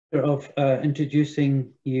of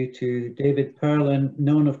introducing you to David Perlin,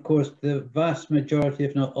 known, of course, the vast majority,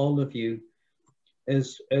 if not all of you,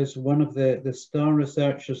 as one of the star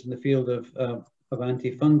researchers in the field of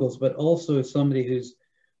antifungals, but also as somebody who's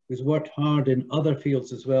worked hard in other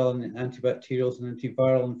fields as well, in antibacterials and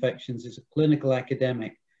antiviral infections. Is a clinical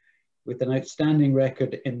academic with an outstanding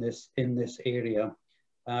record in this area.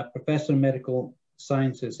 Professor of Medical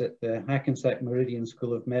Sciences at the Hackensack Meridian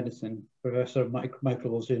School of Medicine, Professor of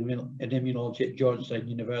Microbiology and Immunology at Georgetown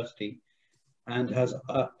University, and has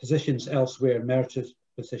positions elsewhere, emeritus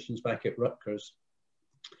positions back at Rutgers.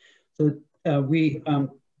 So we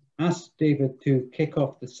asked David to kick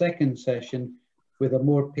off the second session with a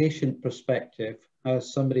more patient perspective,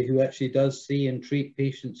 as somebody who actually does see and treat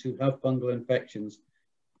patients who have fungal infections.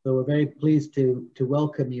 So we're very pleased to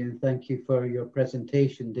welcome you and thank you for your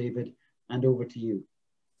presentation, David, and over to you.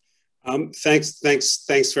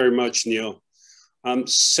 Thanks very much, Neil.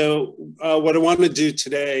 What I want to do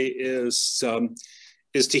today is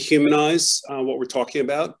to humanize what we're talking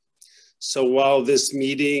about. So while this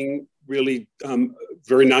meeting really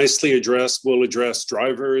very nicely will address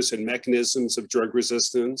drivers and mechanisms of drug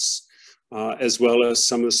resistance, as well as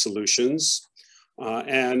some of the solutions.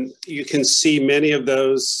 And you can see many of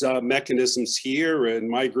those mechanisms here, and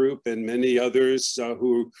my group and many others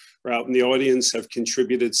who are out in the audience have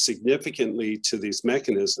contributed significantly to these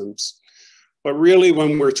mechanisms. But really,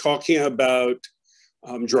 when we're talking about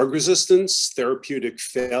drug resistance, therapeutic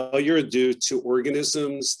failure due to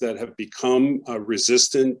organisms that have become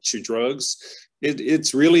resistant to drugs,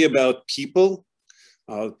 it's really about people,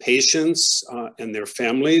 patients, and their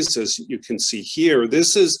families. As you can see here,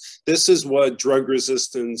 this is what drug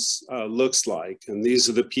resistance looks like, and these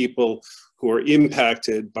are the people who are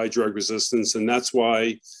impacted by drug resistance, and that's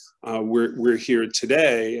why we're here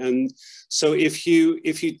today. And so, if you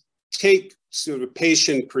take sort of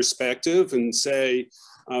patient perspective and say,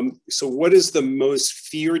 so what is the most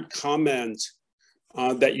feared comment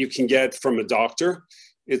that you can get from a doctor?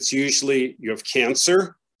 It's usually, you have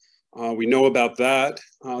cancer. We know about that.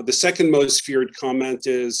 The second most feared comment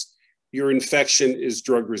is your infection is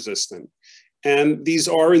drug resistant. And these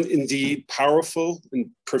are indeed powerful and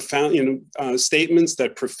profound statements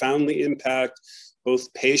that profoundly impact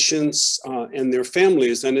both patients and their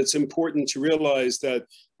families. And it's important to realize that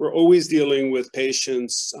we're always dealing with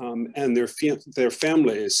patients and their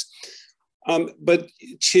families. But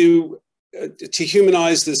to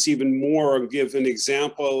humanize this even more, I'll give an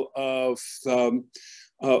example of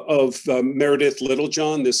Meredith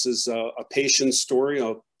Littlejohn. This is a patient story.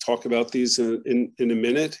 I'll talk about these in a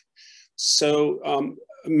minute. So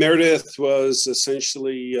Meredith was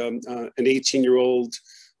essentially an 18-year-old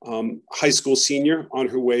high school senior on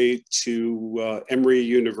her way to Emory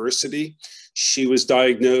University. She was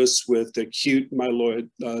diagnosed with acute myeloid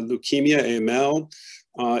leukemia, AML,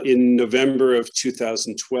 in November of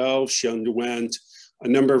 2012. She underwent a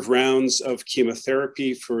number of rounds of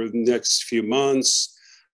chemotherapy for the next few months.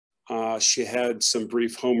 She had some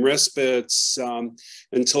brief home respites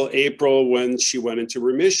until April, when she went into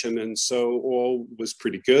remission, and so all was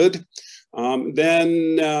pretty good.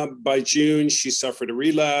 Then by June, she suffered a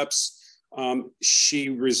relapse. She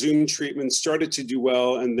resumed treatment, started to do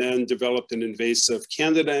well, and then developed an invasive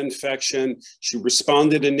candida infection. She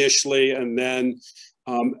responded initially, and then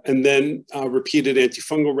repeated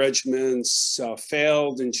antifungal regimens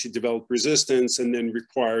failed, and she developed resistance, and then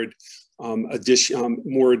required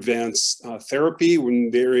more advanced therapy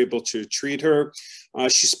when they were able to treat her.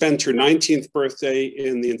 She spent her 19th birthday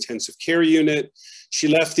in the intensive care unit. She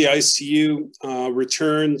left the ICU,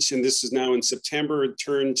 returned, and this is now in September,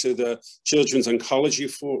 returned to the children's oncology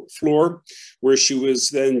floor, where she was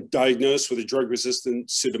then diagnosed with a drug-resistant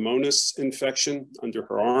Pseudomonas infection under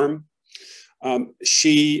her arm.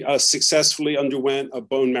 She successfully underwent a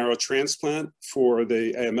bone marrow transplant for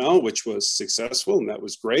the AML, which was successful, and that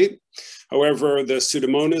was great. However, the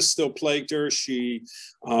Pseudomonas still plagued her. She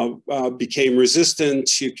became resistant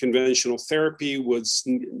to conventional therapy,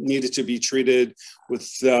 needed to be treated with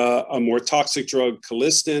a more toxic drug,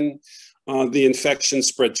 colistin. The infection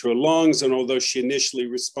spread to her lungs, and although she initially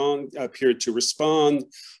appeared to respond,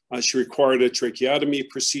 she required a tracheotomy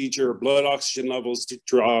procedure. Her blood oxygen levels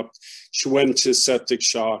dropped. She went into septic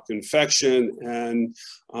shock infection and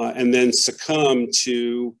then succumbed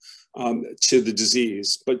to the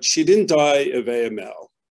disease. But she didn't die of AML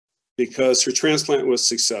because her transplant was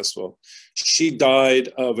successful. She died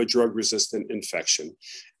of a drug-resistant infection.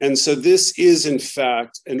 And so this is, in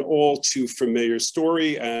fact, an all too familiar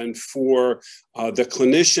story. And for the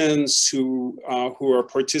clinicians who are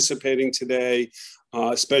participating today,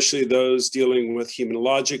 especially those dealing with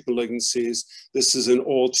hematologic malignancies. This is an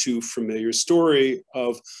all too familiar story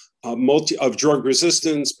of drug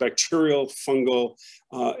resistance, bacterial, fungal,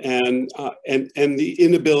 and the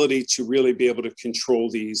inability to really be able to control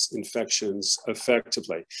these infections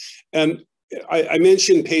effectively. And I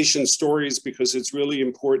mentioned patient stories because it's really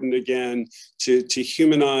important, again, to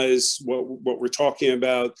humanize what we're talking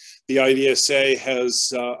about. The IDSA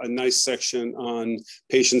has a nice section on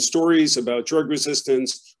patient stories about drug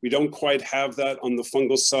resistance. We don't quite have that on the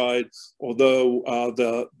fungal side, although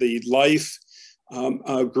the LIFE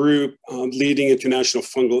group leading international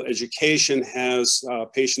fungal education has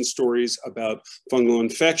patient stories about fungal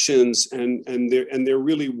infections, and they're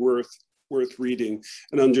really worth reading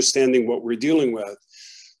and understanding what we're dealing with.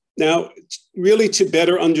 Now, really, to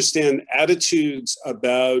better understand attitudes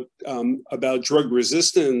about drug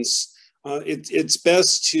resistance, it's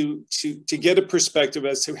best to get a perspective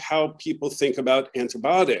as to how people think about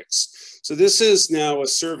antibiotics. So this is now a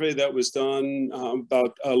survey that was done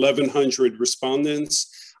about 1,100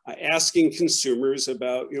 respondents, asking consumers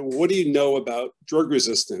about, what do you know about drug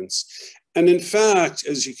resistance? And in fact,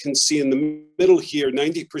 as you can see in the middle here,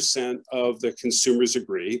 90% of the consumers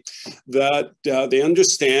agree that they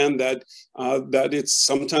understand that it's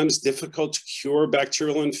sometimes difficult to cure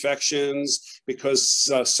bacterial infections because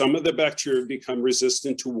some of the bacteria become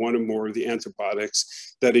resistant to one or more of the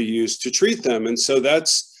antibiotics that are used to treat them. And so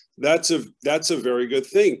that's a very good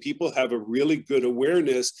thing. People have a really good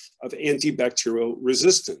awareness of antibacterial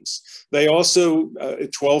resistance. They also,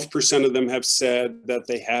 12% of them have said that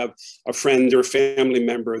they have a friend or family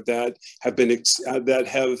member that have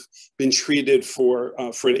been treated for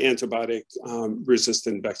an antibiotic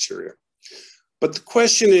resistant bacteria. But the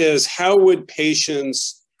question is, how would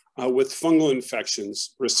patients with fungal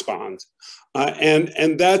infections respond?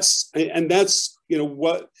 And that's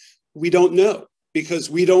what we don't know, because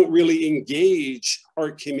we don't really engage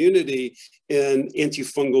our community in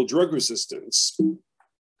antifungal drug resistance.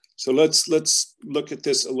 So let's look at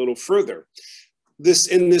this a little further.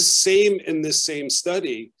 In this same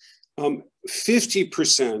study,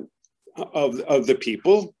 50% of the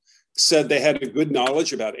people said they had a good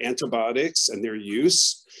knowledge about antibiotics and their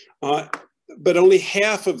use, but only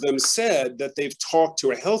half of them said that they've talked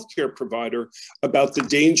to a healthcare provider about the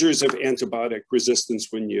dangers of antibiotic resistance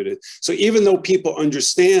when used. So even though people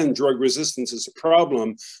understand drug resistance is a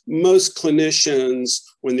problem, most clinicians,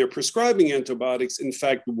 when they're prescribing antibiotics, in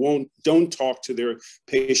fact, don't talk to their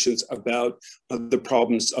patients about the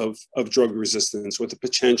problems of drug resistance or the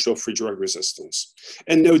potential for drug resistance.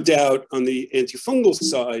 And no doubt on the antifungal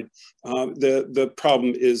side, the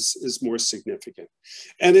problem is more significant.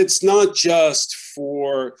 And it's not just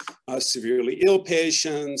for severely ill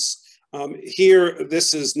patients. Here,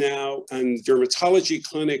 this is now a dermatology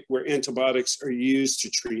clinic where antibiotics are used to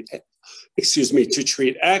treat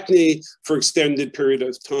acne for extended period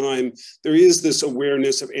of time. There is this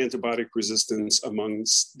awareness of antibiotic resistance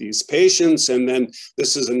amongst these patients. And then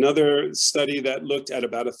this is another study that looked at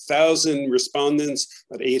about 1,000 respondents,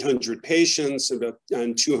 about 800 patients,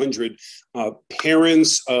 and 200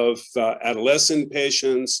 parents of adolescent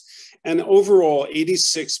patients. And overall,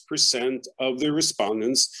 86% of the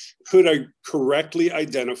respondents could correctly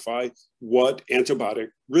identify what antibiotic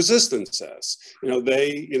resistance is.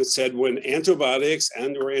 They said when antibiotics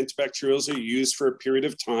and or antibacterials are used for a period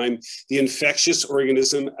of time, the infectious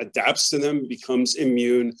organism adapts to them, becomes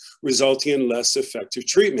immune, resulting in less effective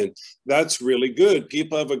treatment. That's really good.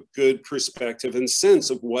 People have a good perspective and sense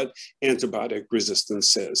of what antibiotic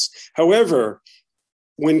resistance is. However,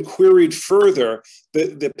 when queried further,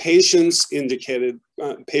 the patients indicated,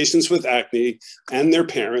 patients with acne and their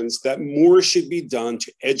parents, that more should be done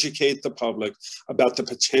to educate the public about the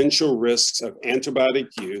potential risks of antibiotic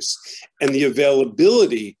use and the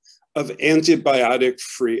availability of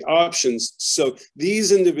antibiotic-free options. So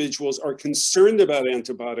these individuals are concerned about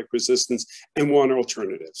antibiotic resistance and want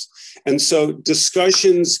alternatives. And so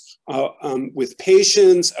discussions with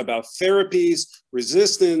patients about therapies,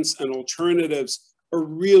 resistance, and alternatives are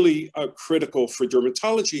really critical for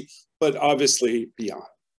dermatology, but obviously beyond.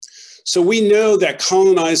 So we know that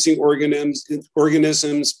colonizing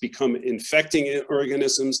organisms become infecting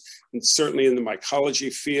organisms, and certainly in the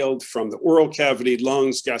mycology field, from the oral cavity,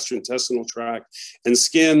 lungs, gastrointestinal tract, and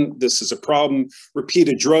skin, this is a problem.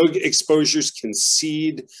 Repeated drug exposures can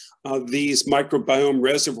seed these microbiome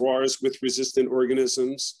reservoirs with resistant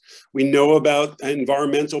organisms. We know about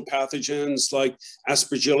environmental pathogens like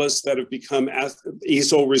Aspergillus that have become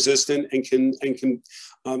azole resistant and can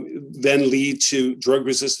then lead to drug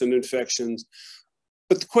resistant infections.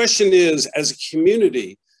 But the question is, as a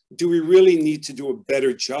community, do we really need to do a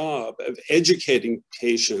better job of educating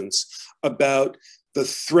patients about the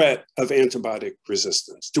threat of antibiotic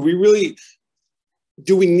resistance? Do we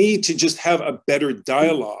need to just have a better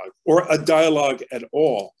dialogue, or a dialogue at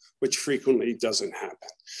all, which frequently doesn't happen?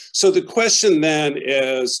 So the question then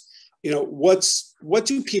is, what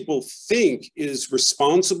do people think is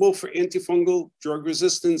responsible for antifungal drug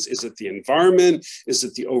resistance? Is it the environment? Is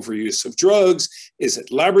it the overuse of drugs? Is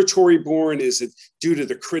it laboratory borne? Is it due to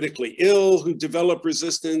the critically ill who develop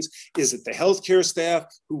resistance? Is it the healthcare staff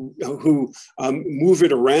who move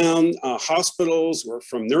it around hospitals, or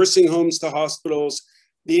from nursing homes to hospitals?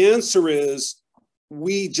 The answer is,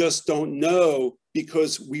 we just don't know,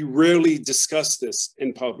 because we rarely discuss this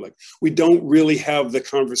in public. We don't really have the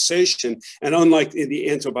conversation. And unlike in the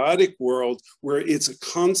antibiotic world, where it's a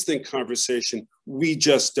constant conversation, we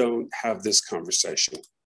just don't have this conversation.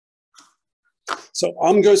 So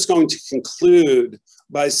I'm just going to conclude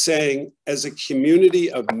by saying, as a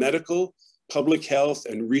community of medical, public health,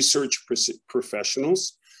 and research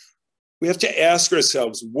professionals, we have to ask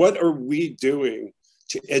ourselves, what are we doing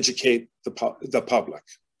to educate the public?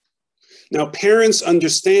 Now, parents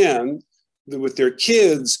understand that with their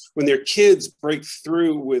kids, when their kids break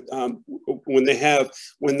through with, when they have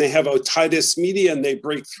otitis media and they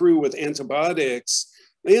break through with antibiotics,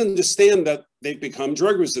 they understand that they become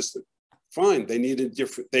drug resistant. Fine, they need a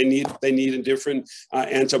different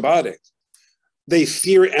antibiotic. They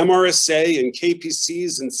fear MRSA and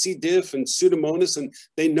KPCs and C. diff and Pseudomonas, and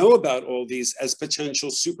they know about all these as potential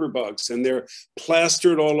superbugs, and they're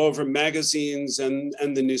plastered all over magazines and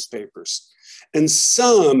the newspapers. And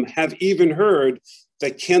some have even heard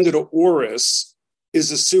that Candida auris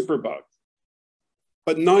is a superbug.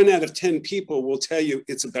 But 9 out of 10 people will tell you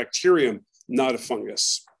it's a bacterium, not a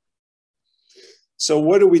fungus. So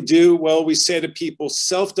what do? Well, we say to people,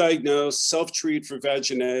 self-diagnose, self-treat for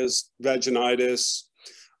vaginitis.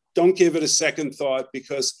 Don't give it a second thought,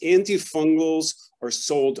 because antifungals are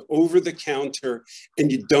sold over the counter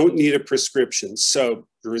and you don't need a prescription. So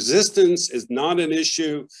resistance is not an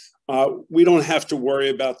issue. We don't have to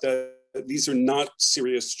worry about that. These are not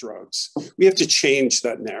serious drugs. We have to change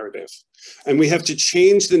that narrative. And we have to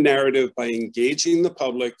change the narrative by engaging the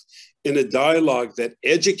public in a dialogue that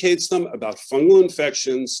educates them about fungal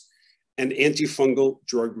infections and antifungal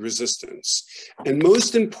drug resistance. And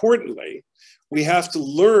most importantly, we have to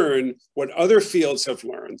learn what other fields have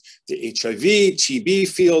learned, the HIV, TB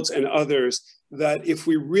fields, and others, that if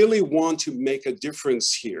we really want to make a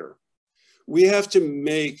difference here, we have to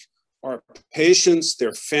make our patients,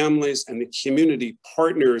 their families, and the community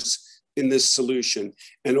partners in this solution.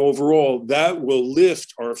 And overall, that will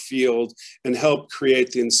lift our field and help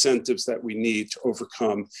create the incentives that we need to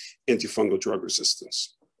overcome antifungal drug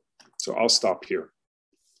resistance. So I'll stop here.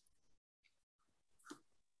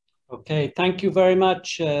 Okay, thank you very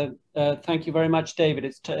much. Thank you very much, David.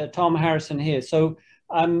 It's Tom Harrison here. So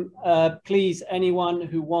please, anyone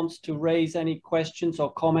who wants to raise any questions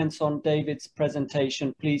or comments on David's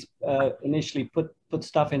presentation, please initially put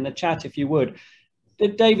stuff in the chat if you would.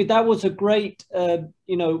 David, that was a great,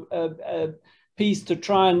 piece to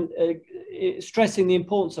try and stressing the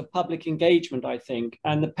importance of public engagement, I think,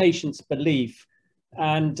 and the patient's belief.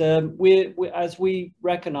 And as we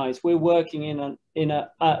recognize, we're working in a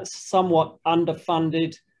somewhat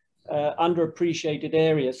underfunded, underappreciated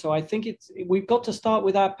area. So I think we've got to start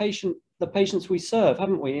with the patients we serve,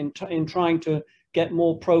 haven't we, in trying to get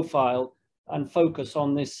more profile and focus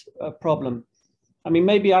on this problem. I mean,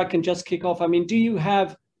 maybe I can just kick off. I mean,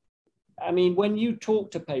 when you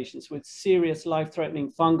talk to patients with serious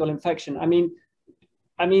life-threatening fungal infection, I mean,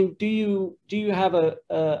 do you have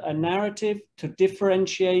a narrative to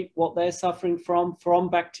differentiate what they're suffering from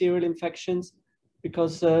bacterial infections?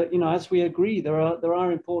 Because as we agree, there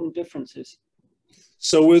are important differences.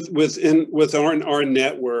 So with our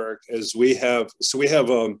network, as we have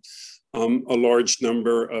a large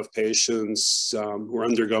number of patients who are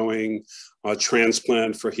undergoing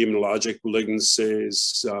transplant for hematologic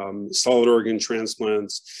malignancies, solid organ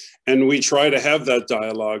transplants. And we try to have that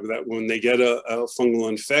dialogue that when they get a fungal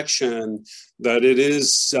infection, that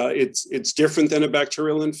it's different than a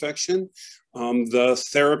bacterial infection. The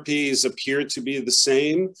therapies appear to be the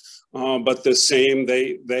same, but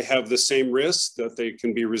they have the same risk that they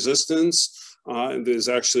can be resistance. And there's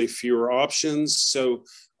actually fewer options. So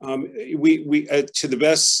we to the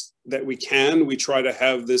best that we can, we try to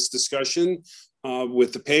have this discussion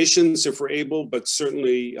with the patients if we're able, but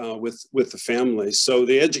certainly with the families. So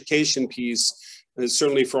the education piece,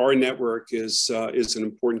 certainly for our network, is an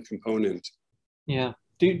important component. Yeah.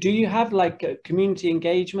 Do you have like a community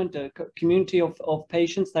engagement, a community of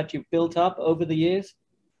patients that you've built up over the years?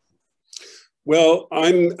 Well,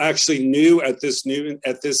 I'm actually new at this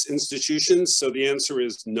institution, so the answer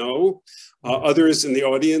is no. Others in the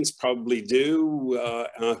audience probably do,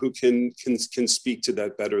 who can speak to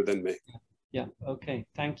that better than me. Yeah. Okay.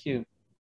 Thank you.